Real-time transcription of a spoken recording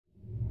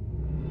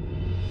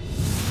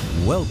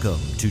Welcome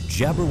to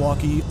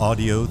Jabberwocky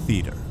Audio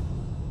Theater.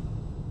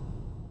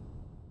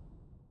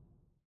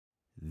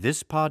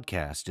 This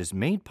podcast is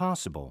made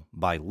possible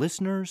by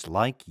listeners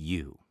like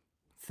you.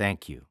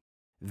 Thank you.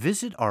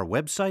 Visit our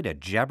website at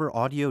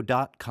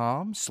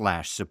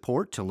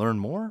jabberaudio.com/support to learn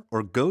more,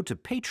 or go to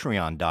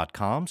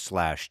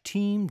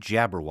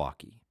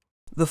patreon.com/teamjabberwocky.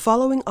 The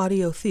following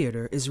audio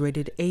theater is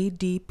rated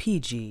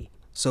ADPG,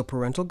 so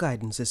parental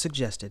guidance is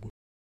suggested.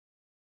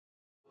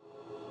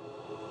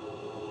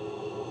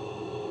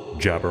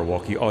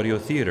 Jabberwocky Audio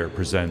Theater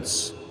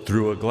presents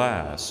Through a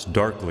Glass,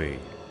 Darkly.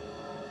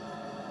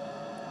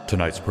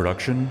 Tonight's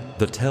production,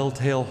 The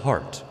Telltale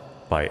Heart,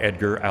 by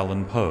Edgar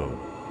Allan Poe.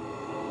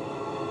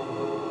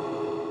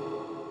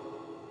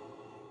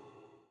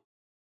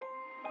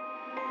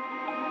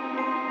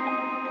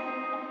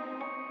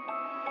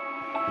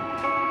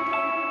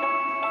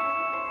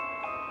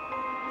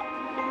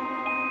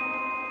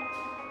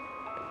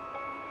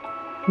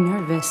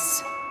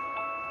 Nervous.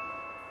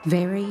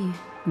 Very,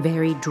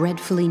 very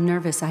dreadfully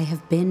nervous I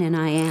have been and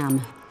I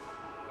am.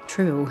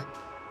 True.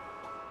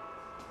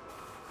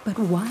 But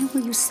why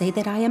will you say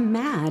that I am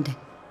mad?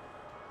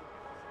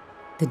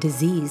 The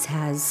disease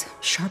has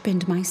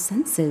sharpened my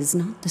senses,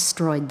 not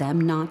destroyed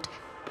them, not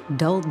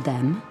dulled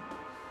them.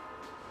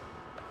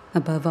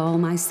 Above all,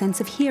 my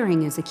sense of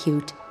hearing is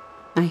acute.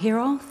 I hear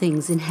all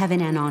things in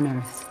heaven and on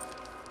earth.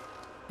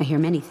 I hear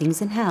many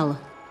things in hell.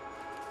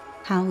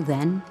 How,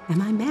 then,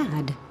 am I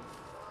mad?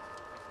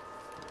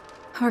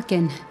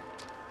 Hearken.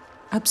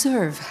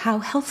 Observe how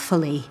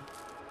healthfully,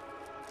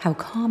 how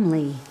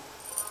calmly,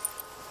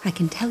 I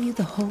can tell you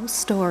the whole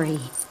story.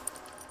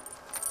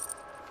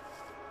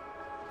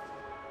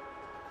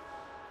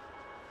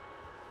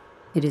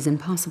 It is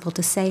impossible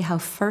to say how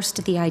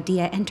first the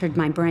idea entered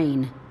my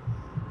brain,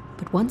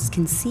 but once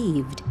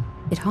conceived,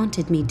 it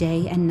haunted me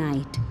day and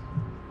night.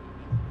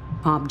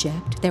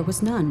 Object, there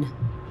was none.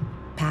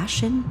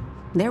 Passion,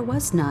 there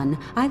was none.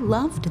 I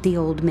loved the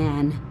old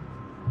man.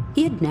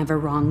 He had never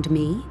wronged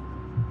me.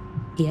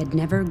 He had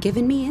never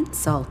given me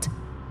insult.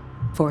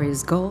 For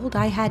his gold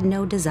I had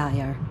no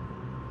desire.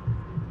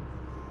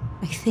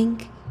 I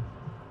think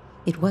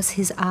it was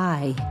his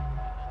eye.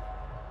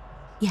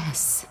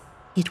 Yes,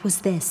 it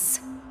was this.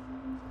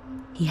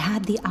 He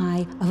had the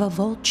eye of a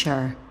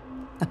vulture,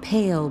 a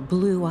pale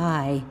blue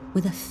eye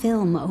with a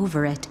film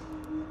over it.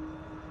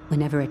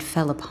 Whenever it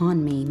fell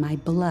upon me, my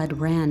blood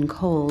ran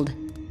cold.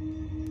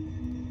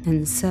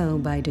 And so,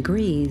 by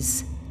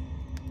degrees,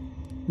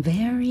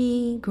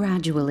 very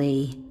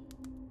gradually,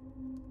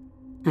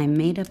 I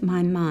made up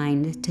my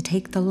mind to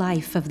take the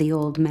life of the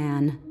old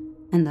man,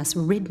 and thus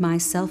rid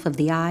myself of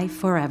the eye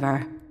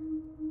forever.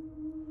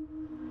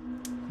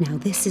 Now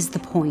this is the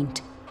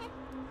point.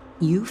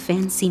 You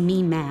fancy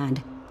me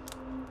mad.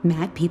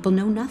 Mad people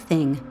know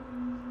nothing.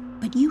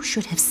 But you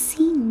should have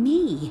seen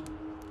me.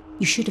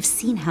 You should have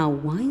seen how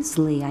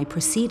wisely I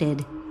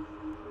proceeded.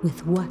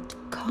 With what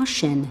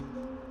caution,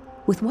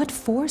 with what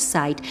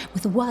foresight,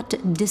 with what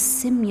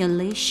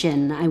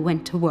dissimulation I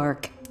went to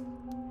work.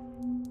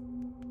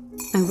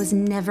 I was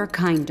never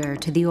kinder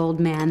to the old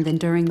man than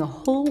during the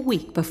whole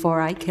week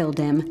before I killed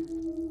him.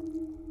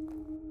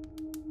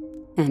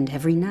 And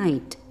every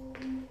night,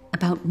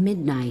 about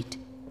midnight,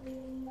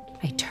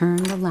 I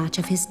turned the latch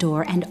of his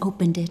door and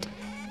opened it,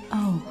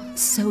 oh,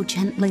 so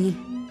gently.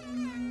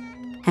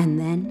 And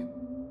then,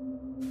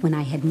 when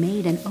I had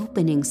made an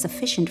opening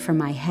sufficient for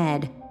my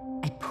head,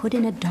 I put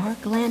in a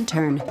dark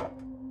lantern,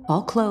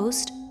 all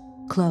closed,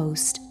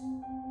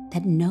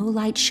 that no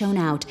light shone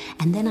out,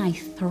 and then I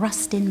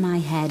thrust in my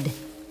head.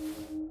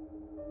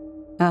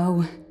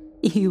 Oh,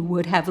 you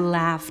would have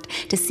laughed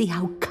to see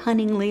how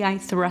cunningly I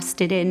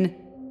thrust it in.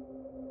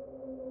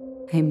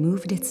 I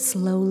moved it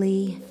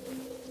slowly,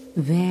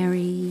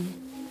 very,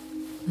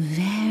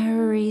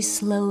 very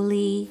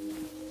slowly,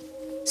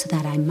 so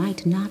that I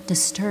might not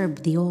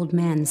disturb the old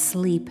man's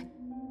sleep.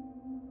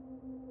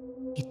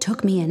 It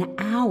took me an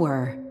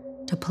hour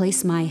to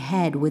place my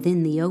head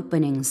within the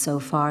opening so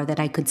far that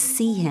I could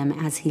see him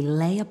as he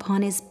lay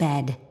upon his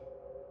bed.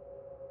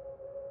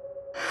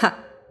 Ha!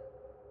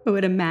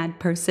 Would a mad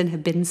person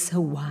have been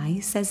so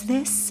wise as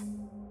this?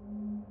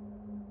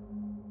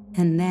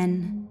 And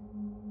then,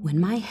 when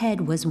my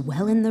head was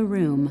well in the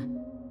room,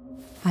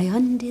 I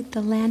undid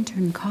the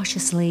lantern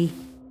cautiously.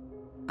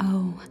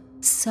 Oh,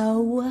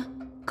 so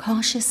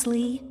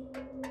cautiously,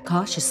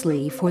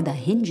 for the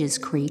hinges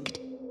creaked.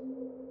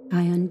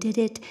 I undid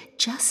it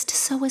just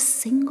so a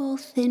single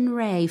thin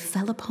ray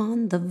fell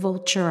upon the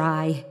vulture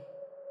eye.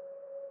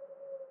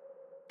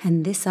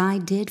 And this I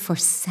did for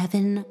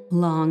 7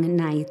 long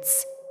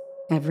nights.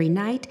 Every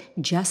night,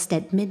 just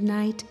at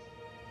midnight.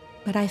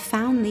 But I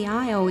found the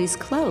eye always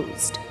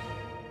closed.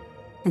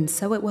 And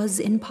so it was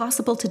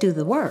impossible to do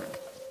the work.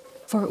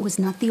 For it was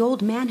not the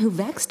old man who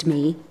vexed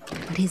me,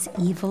 but his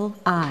evil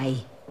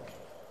eye.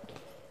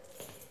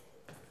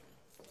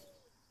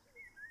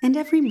 And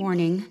every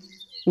morning,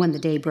 when the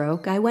day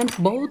broke, I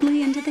went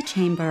boldly into the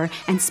chamber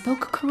and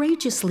spoke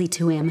courageously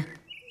to him,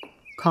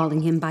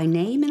 calling him by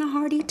name in a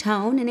hearty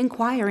tone and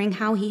inquiring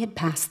how he had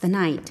passed the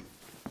night.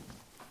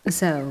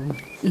 So,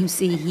 you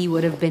see, he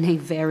would have been a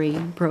very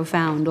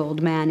profound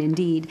old man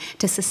indeed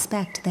to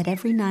suspect that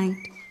every night,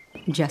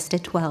 just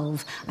at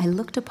 12, I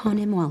looked upon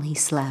him while he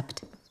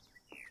slept.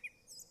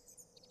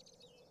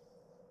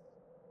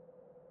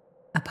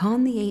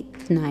 Upon the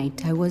 8th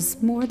night, I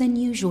was more than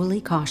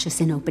usually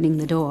cautious in opening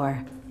the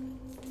door.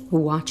 A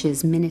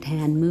watch's minute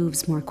hand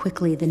moves more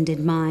quickly than did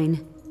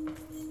mine.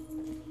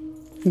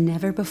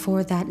 Never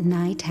before that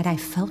night had I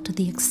felt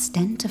the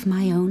extent of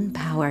my own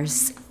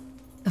powers,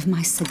 of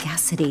my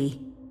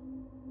sagacity.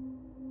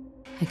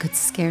 I could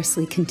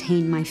scarcely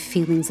contain my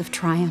feelings of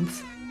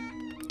triumph.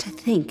 To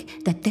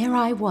think that there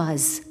I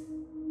was,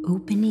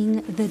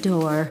 opening the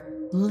door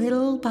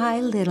little by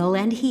little,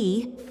 and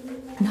he,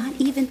 not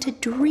even to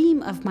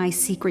dream of my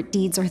secret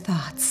deeds or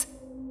thoughts.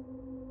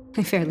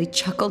 I fairly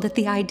chuckled at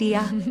the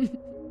idea.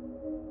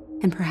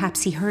 And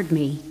perhaps he heard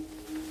me,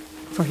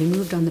 for he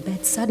moved on the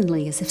bed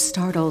suddenly as if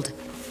startled.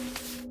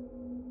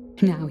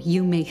 Now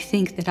you may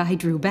think that I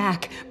drew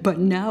back, but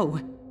no.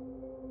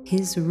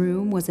 His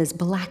room was as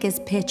black as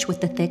pitch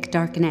with the thick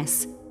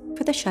darkness,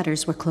 for the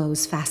shutters were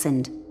close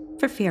fastened,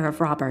 for fear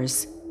of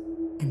robbers.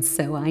 And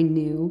so I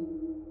knew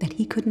that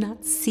he could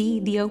not see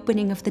the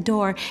opening of the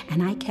door,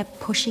 and I kept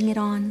pushing it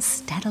on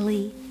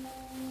steadily.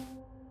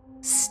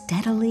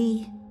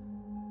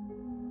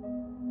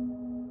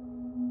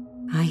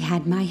 I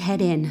had my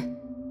head in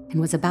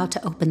and was about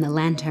to open the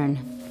lantern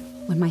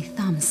when my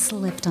thumb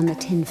slipped on the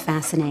tin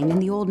fastening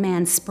and the old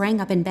man sprang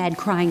up in bed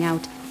crying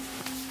out,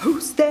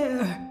 "Who's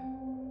there?"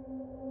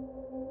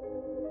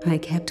 I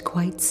kept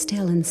quite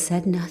still and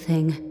said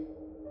nothing.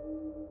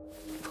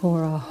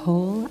 For a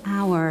whole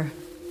hour,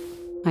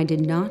 I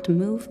did not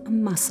move a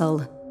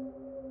muscle,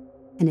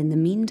 and in the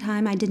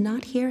meantime I did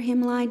not hear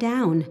him lie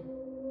down.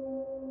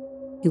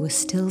 He was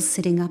still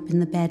sitting up in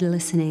the bed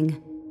listening,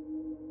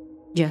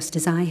 just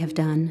as I have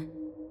done,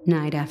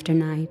 night after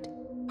night,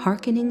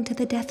 hearkening to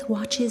the death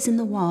watches in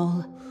the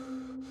wall.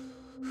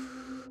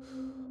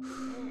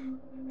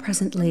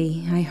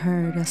 Presently, I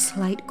heard a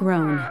slight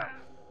groan,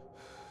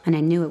 and I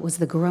knew it was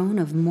the groan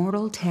of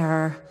mortal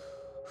terror.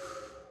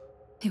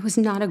 It was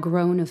not a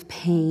groan of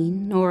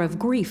pain or of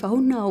grief. Oh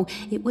no,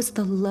 it was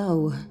the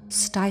low,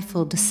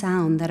 stifled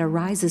sound that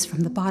arises from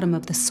the bottom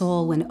of the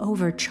soul when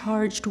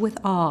overcharged with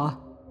awe.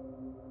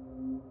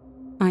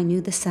 I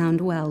knew the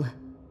sound well.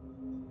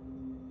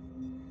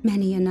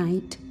 Many a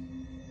night,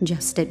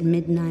 just at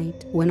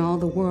midnight, when all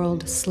the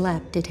world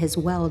slept, it has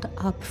welled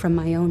up from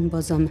my own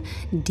bosom,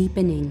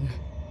 deepening,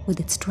 with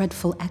its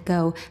dreadful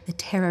echo, the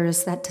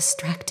terrors that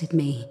distracted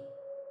me.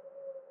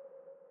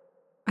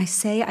 I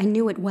say I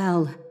knew it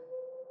well.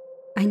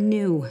 I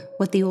knew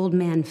what the old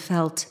man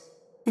felt,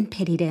 and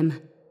pitied him,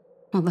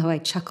 although I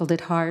chuckled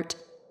at heart.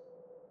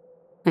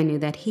 I knew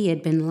that he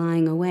had been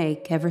lying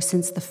awake ever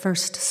since the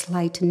first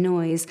slight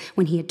noise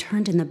when he had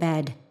turned in the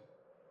bed.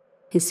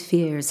 His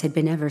fears had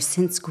been ever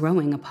since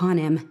growing upon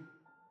him.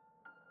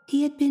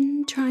 He had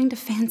been trying to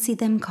fancy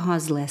them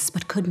causeless,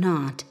 but could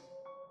not.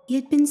 He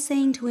had been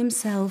saying to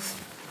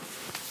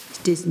himself,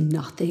 "It is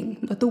nothing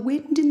but the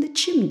wind in the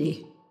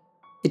chimney.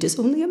 It is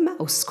only a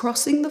mouse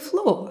crossing the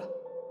floor."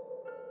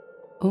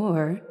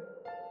 Or,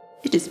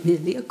 "It is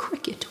merely a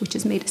cricket which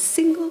has made a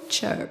single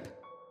chirp."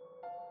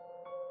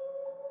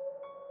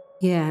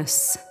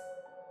 Yes,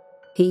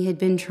 he had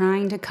been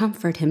trying to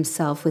comfort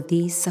himself with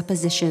these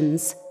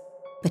suppositions,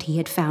 but he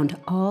had found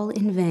all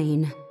in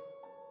vain,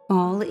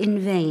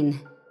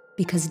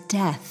 because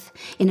death,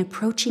 in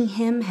approaching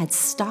him, had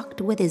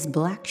stalked with his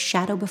black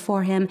shadow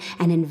before him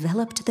and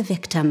enveloped the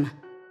victim.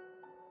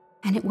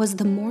 And it was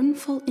the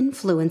mournful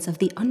influence of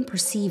the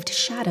unperceived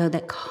shadow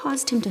that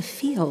caused him to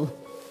feel,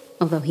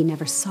 although he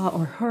never saw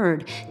or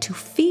heard, to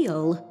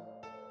feel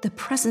the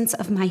presence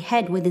of my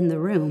head within the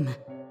room.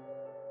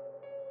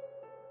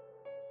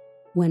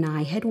 When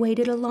I had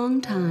waited a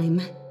long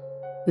time,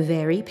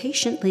 very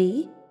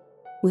patiently,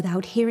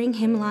 without hearing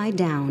him lie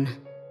down,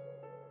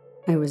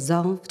 I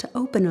resolved to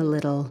open a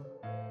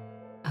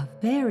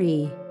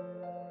very,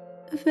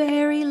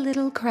 very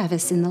little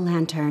crevice in the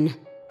lantern.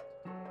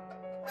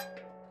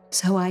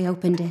 So I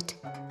opened it.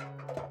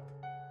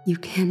 You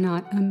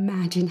cannot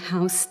imagine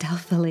how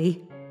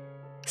stealthily,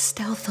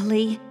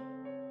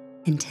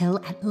 until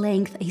at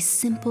length a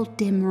simple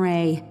dim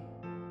ray,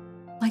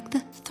 like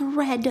the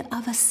thread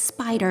of a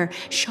spider,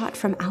 shot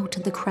from out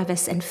the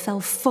crevice and fell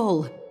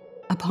full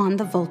upon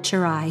the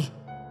vulture eye.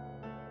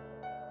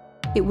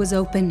 It was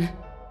open,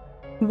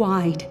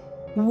 wide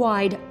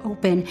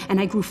open,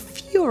 and I grew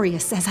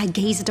furious as I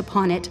gazed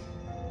upon it.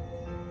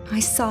 I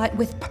saw it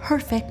with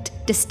perfect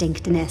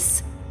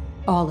distinctness,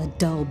 all a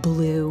dull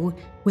blue,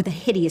 with a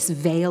hideous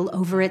veil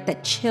over it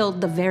that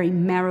chilled the very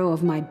marrow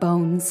of my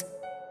bones.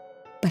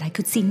 But I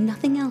could see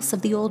nothing else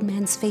of the old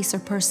man's face or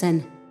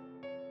person,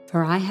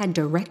 for I had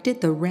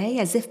directed the ray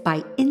as if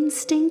by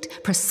instinct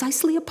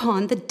precisely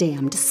upon the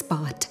damned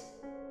spot.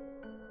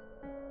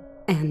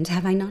 And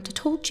have I not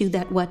told you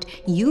that what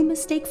you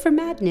mistake for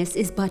madness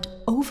is but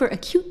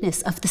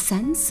over-acuteness of the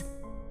sense?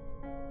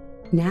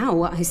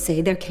 Now, I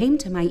say, there came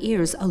to my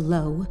ears a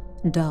low,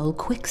 dull,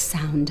 quick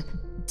sound,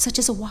 such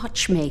as a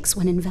watch makes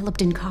when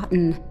enveloped in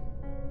cotton.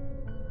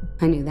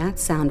 I knew that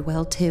sound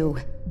well, too.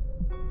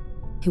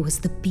 It was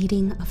the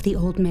beating of the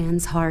old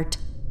man's heart.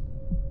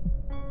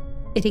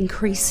 It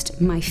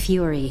increased my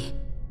fury,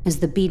 as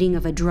the beating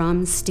of a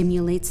drum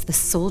stimulates the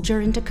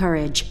soldier into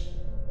courage.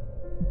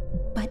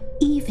 But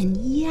even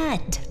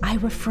yet, I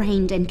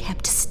refrained and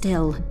kept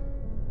still.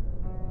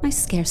 I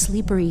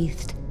scarcely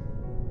breathed.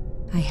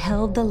 I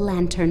held the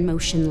lantern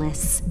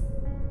motionless.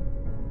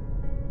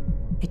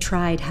 I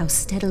tried how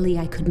steadily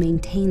I could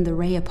maintain the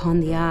ray upon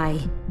the eye.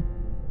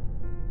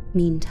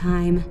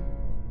 Meantime,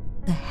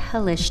 the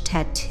hellish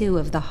tattoo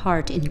of the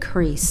heart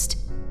increased.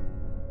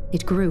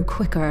 It grew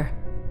quicker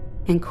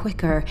and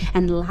quicker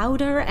and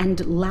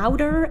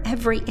louder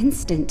every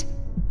instant.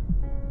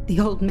 The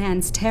old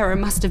man's terror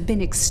must have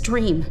been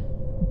extreme.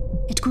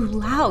 It grew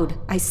loud,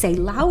 I say,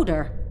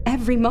 louder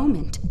every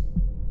moment.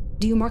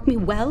 Do you mark me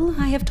well?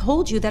 I have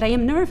told you that I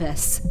am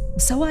nervous.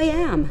 So I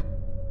am.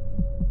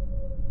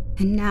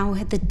 And now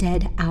at the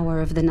dead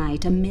hour of the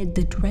night, amid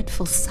the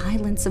dreadful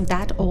silence of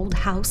that old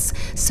house,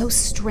 so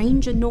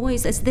strange a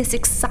noise as this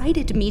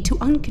excited me to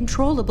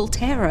uncontrollable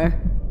terror.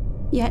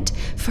 Yet,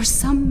 for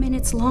some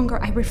minutes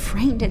longer I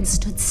refrained and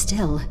stood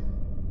still.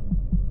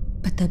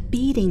 But the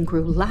beating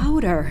grew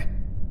louder.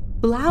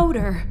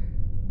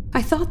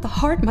 I thought the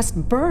heart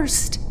must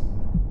burst.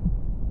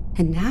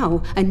 And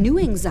now a new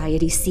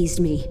anxiety seized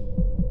me.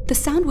 The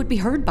sound would be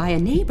heard by a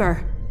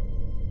neighbor.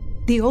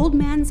 The old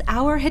man's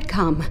hour had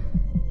come.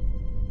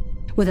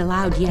 With a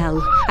loud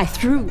yell, I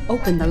threw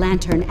open the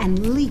lantern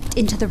and leaped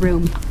into the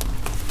room.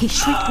 He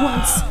shrieked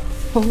once,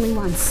 only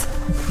once.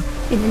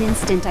 In an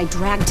instant, I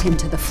dragged him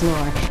to the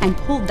floor and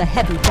pulled the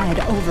heavy bed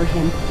over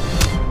him.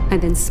 I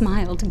then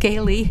smiled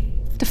gaily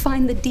to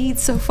find the deed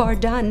so far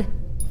done.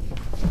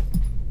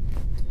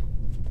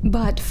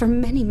 But for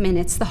many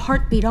minutes, the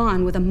heart beat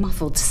on with a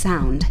muffled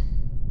sound.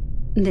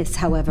 This,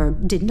 however,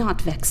 did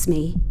not vex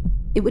me.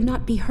 It would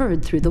not be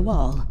heard through the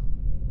wall.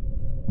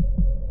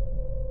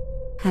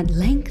 At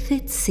length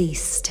it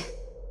ceased.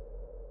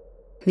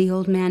 The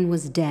old man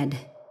was dead.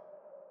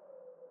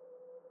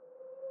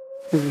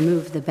 I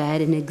removed the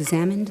bed and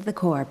examined the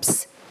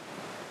corpse.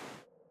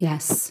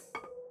 Yes,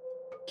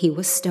 he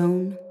was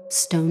stone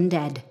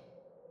dead.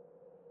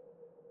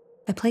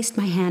 I placed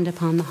my hand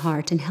upon the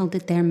heart and held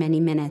it there many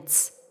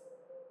minutes.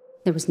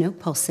 There was no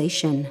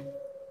pulsation.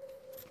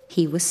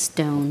 He was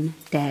stone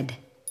dead.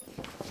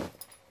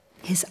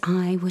 His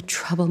eye would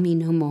trouble me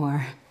no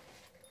more.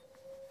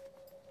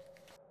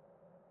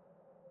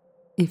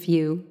 If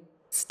you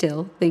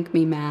still think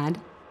me mad,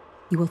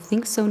 you will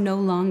think so no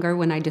longer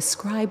when I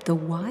describe the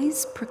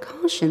wise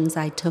precautions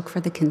I took for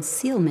the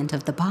concealment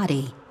of the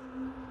body.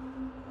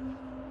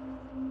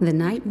 The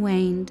night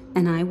waned,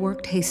 and I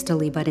worked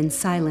hastily but in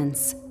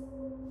silence.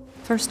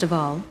 First of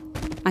all,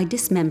 I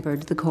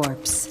dismembered the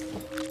corpse.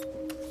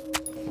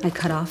 I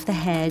cut off the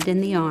head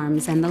and the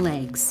arms and the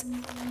legs.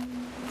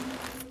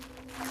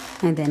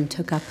 I then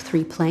took up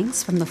 3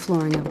 planks from the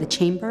flooring of the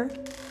chamber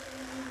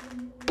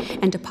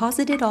and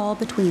deposited it all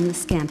between the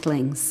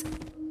scantlings.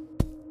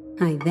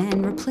 I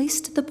then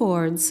replaced the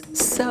boards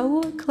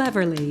so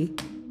cleverly,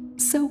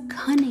 so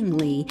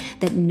cunningly,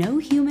 that no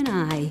human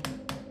eye,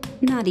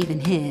 not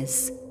even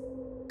his,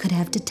 could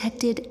have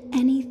detected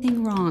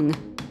anything wrong.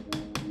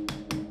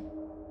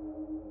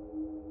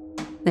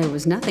 There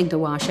was nothing to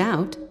wash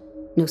out,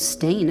 no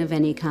stain of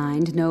any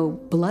kind, no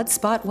blood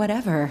spot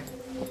whatever.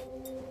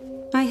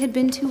 I had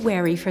been too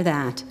wary for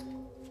that.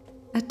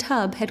 A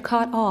tub had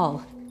caught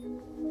all.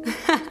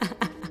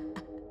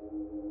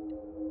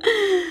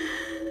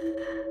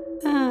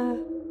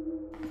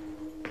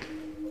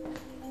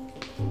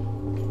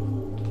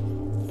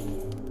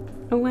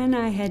 When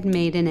I had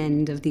made an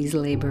end of these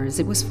labors,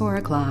 it was 4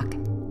 o'clock,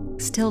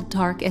 still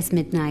dark as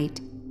midnight.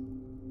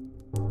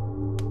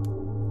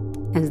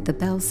 As the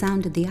bell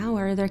sounded the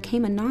hour, there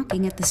came a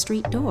knocking at the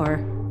street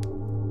door.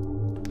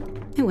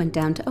 I went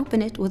down to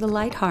open it with a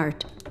light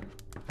heart,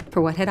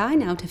 for what had I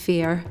now to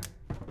fear?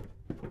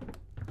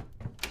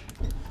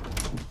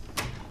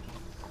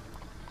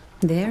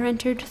 There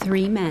entered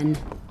 3 men,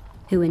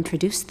 who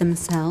introduced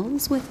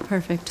themselves with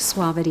perfect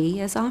suavity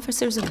as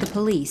officers of the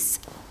police.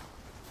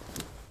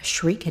 A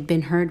shriek had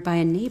been heard by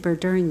a neighbor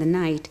during the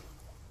night.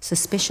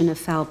 Suspicion of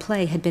foul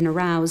play had been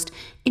aroused.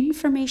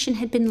 Information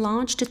had been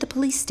lodged at the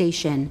police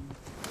station,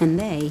 and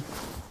they,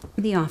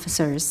 the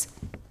officers,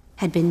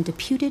 had been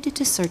deputed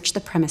to search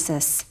the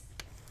premises.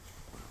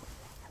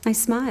 I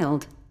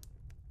smiled.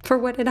 For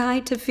what had I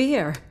to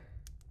fear?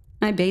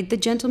 I bade the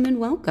gentleman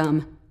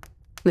welcome.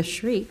 The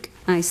shriek,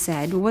 I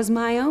said, was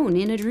my own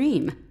in a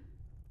dream.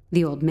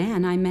 The old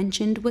man I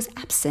mentioned was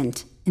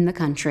absent in the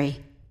country.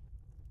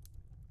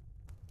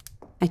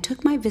 I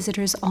took my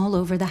visitors all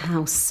over the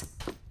house.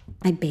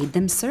 I bade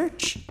them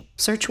search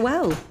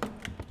well.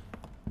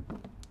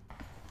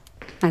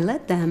 I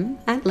led them,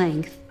 at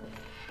length,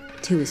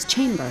 to his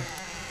chamber.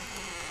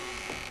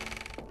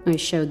 I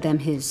showed them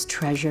his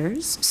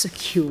treasures,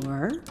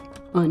 secure,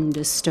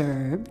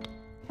 undisturbed.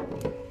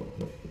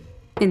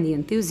 In the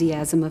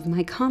enthusiasm of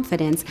my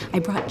confidence, I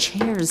brought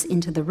chairs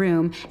into the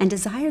room and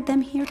desired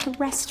them here to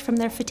rest from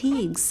their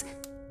fatigues,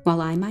 while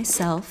I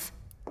myself,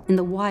 in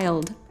the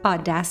wild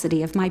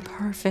audacity of my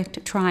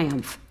perfect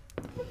triumph,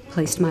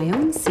 placed my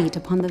own seat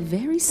upon the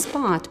very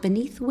spot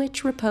beneath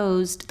which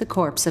reposed the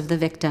corpse of the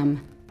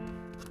victim.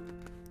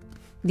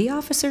 The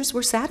officers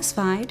were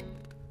satisfied.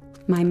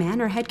 My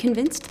manner had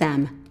convinced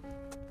them.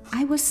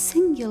 I was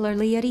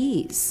singularly at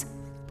ease.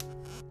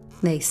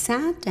 They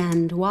sat,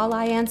 and while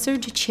I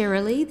answered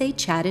cheerily, they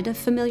chatted of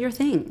familiar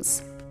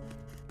things.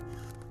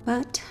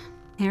 But,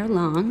 ere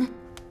long,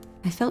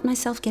 I felt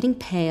myself getting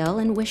pale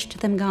and wished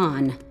them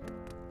gone.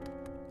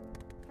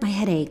 My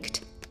head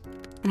ached,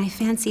 and I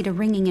fancied a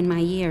ringing in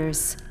my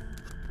ears.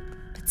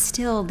 But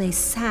still they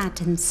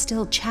sat and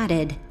still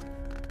chatted.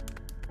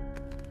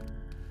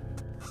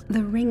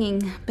 The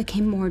ringing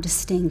became more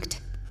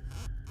distinct.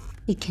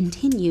 It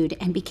continued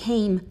and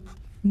became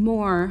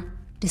more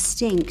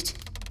distinct.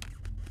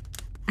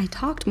 I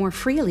talked more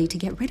freely to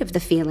get rid of the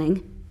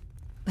feeling,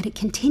 but it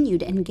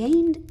continued and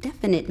gained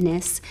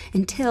definiteness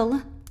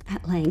until,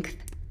 at length,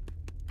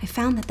 I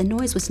found that the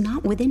noise was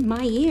not within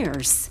my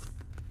ears.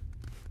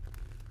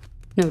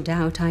 No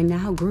doubt I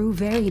now grew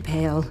very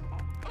pale,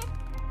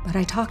 but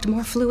I talked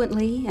more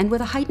fluently and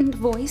with a heightened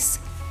voice,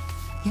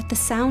 yet the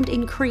sound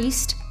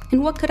increased,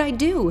 and what could I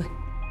do?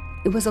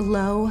 It was a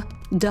low,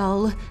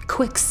 dull,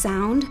 quick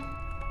sound,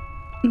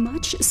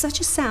 much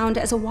such a sound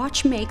as a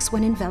watch makes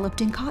when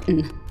enveloped in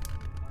cotton.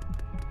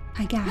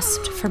 I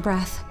gasped for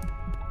breath,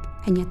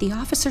 and yet the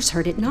officers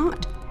heard it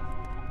not.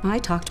 I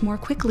talked more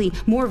quickly,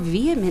 more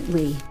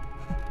vehemently,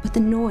 but the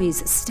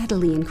noise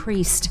steadily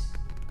increased.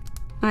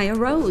 I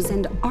arose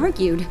and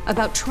argued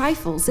about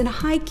trifles in a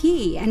high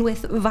key and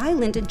with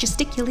violent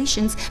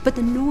gesticulations, but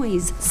the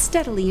noise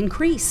steadily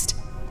increased.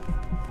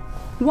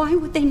 Why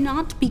would they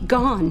not be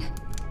gone?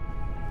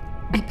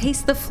 I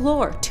paced the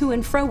floor to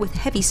and fro with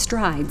heavy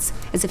strides,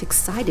 as if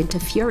excited to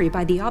fury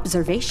by the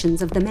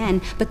observations of the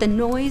men, but the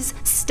noise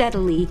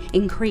steadily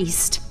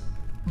increased.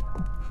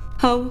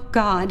 Oh,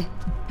 God,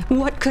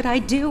 what could I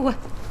do?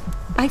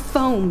 I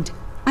foamed,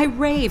 I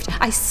raved,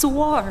 I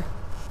swore.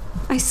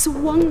 I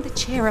swung the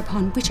chair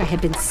upon which I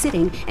had been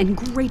sitting and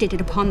grated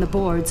it upon the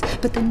boards,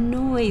 but the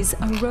noise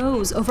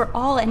arose over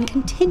all and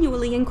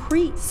continually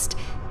increased.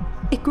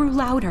 It grew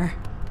louder,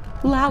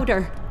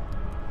 louder,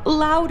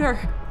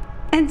 louder.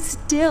 And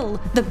still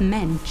the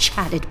men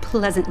chatted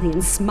pleasantly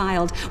and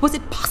smiled. Was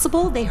it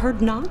possible they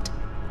heard not?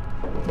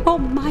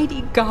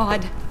 Almighty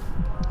God!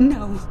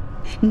 No,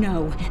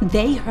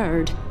 they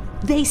heard.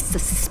 They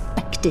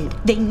suspected.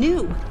 They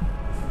knew.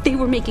 They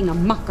were making a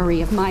mockery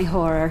of my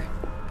horror.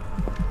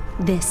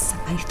 This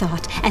I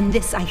thought, and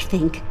this I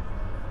think.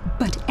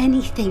 But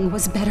anything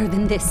was better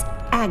than this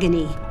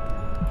agony.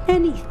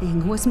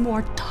 Anything was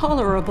more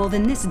tolerable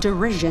than this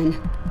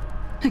derision.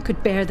 I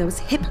could bear those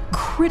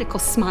hypocritical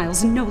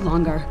smiles no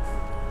longer.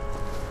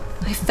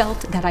 I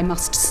felt that I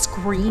must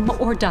scream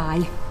or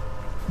die.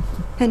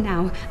 And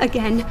now,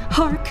 again,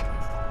 hark!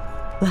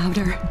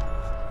 Louder,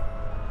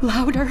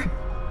 louder,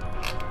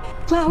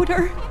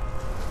 louder,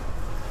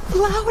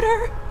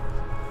 louder!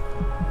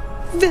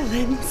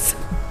 Villains!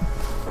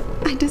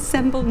 I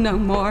dissemble no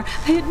more.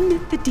 I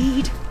admit the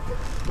deed.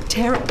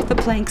 Tear up the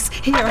planks.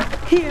 Here,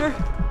 here!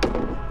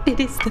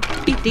 It is the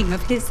beating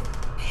of his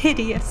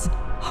hideous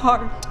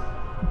heart.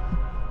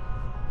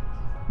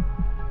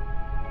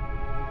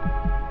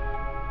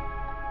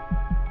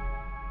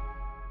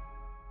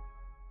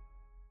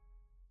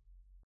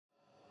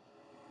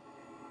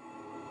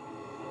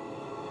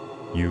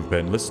 You've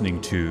been listening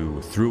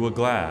to Through a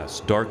Glass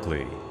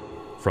Darkly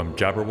from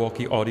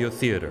Jabberwocky Audio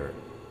Theater.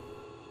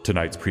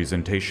 Tonight's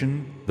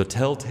presentation, The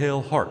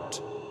Telltale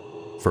Heart,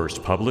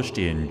 first published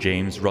in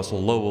James Russell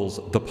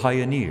Lowell's The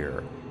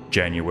Pioneer,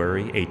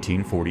 January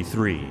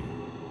 1843.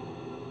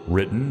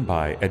 Written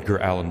by Edgar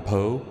Allan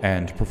Poe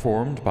and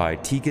performed by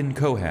Tegan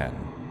Cohan.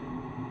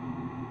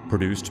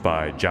 Produced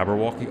by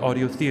Jabberwocky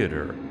Audio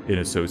Theater in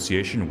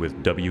association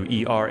with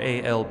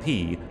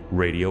WERALP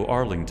Radio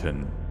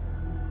Arlington.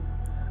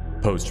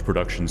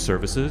 Post-production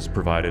services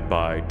provided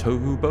by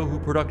Tohu Bohu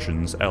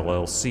Productions,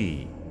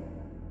 LLC.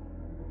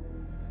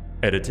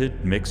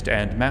 Edited, mixed,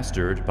 and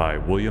mastered by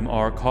William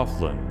R.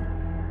 Coughlin.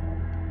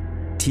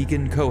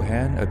 Tegan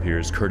Cohan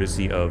appears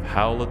courtesy of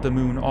Howl at the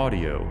Moon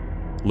Audio.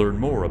 Learn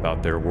more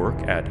about their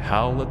work at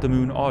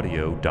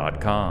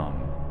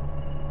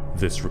howlatthemoonaudio.com.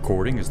 This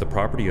recording is the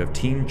property of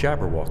Team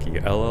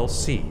Jabberwocky,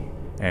 LLC,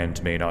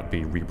 and may not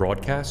be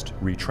rebroadcast,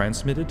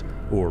 retransmitted,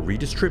 or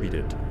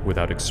redistributed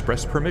without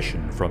express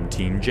permission from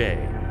Team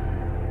J.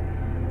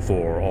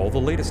 For all the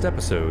latest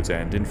episodes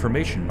and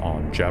information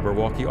on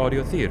Jabberwocky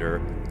Audio Theater,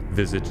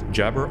 visit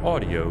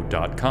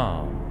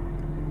jabberaudio.com.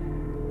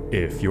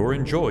 If you're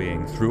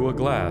enjoying Through a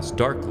Glass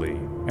Darkly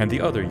and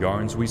the other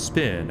yarns we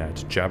spin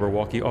at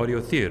Jabberwocky Audio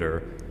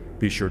Theater,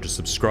 be sure to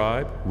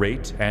subscribe,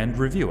 rate, and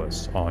review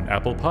us on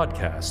Apple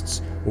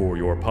Podcasts or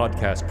your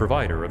podcast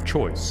provider of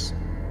choice.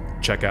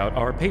 Check out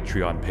our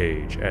Patreon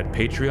page at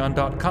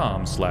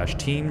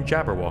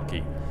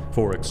patreon.com/teamjabberwocky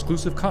for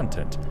exclusive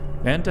content,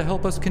 and to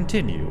help us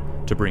continue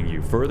to bring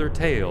you further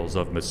tales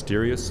of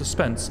mysterious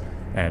suspense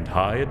and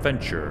high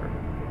adventure.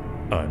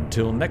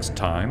 Until next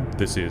time,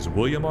 this is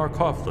William R.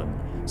 Coughlin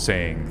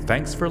saying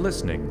thanks for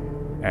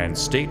listening, and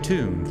stay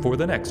tuned for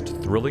the next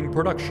thrilling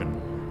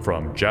production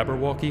from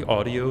Jabberwocky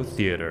Audio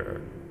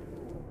Theater.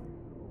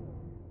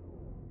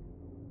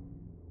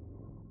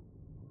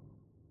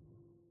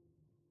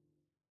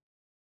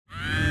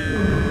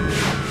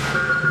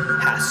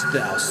 Hast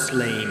thou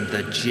slain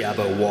the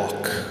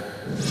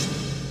Jabberwock?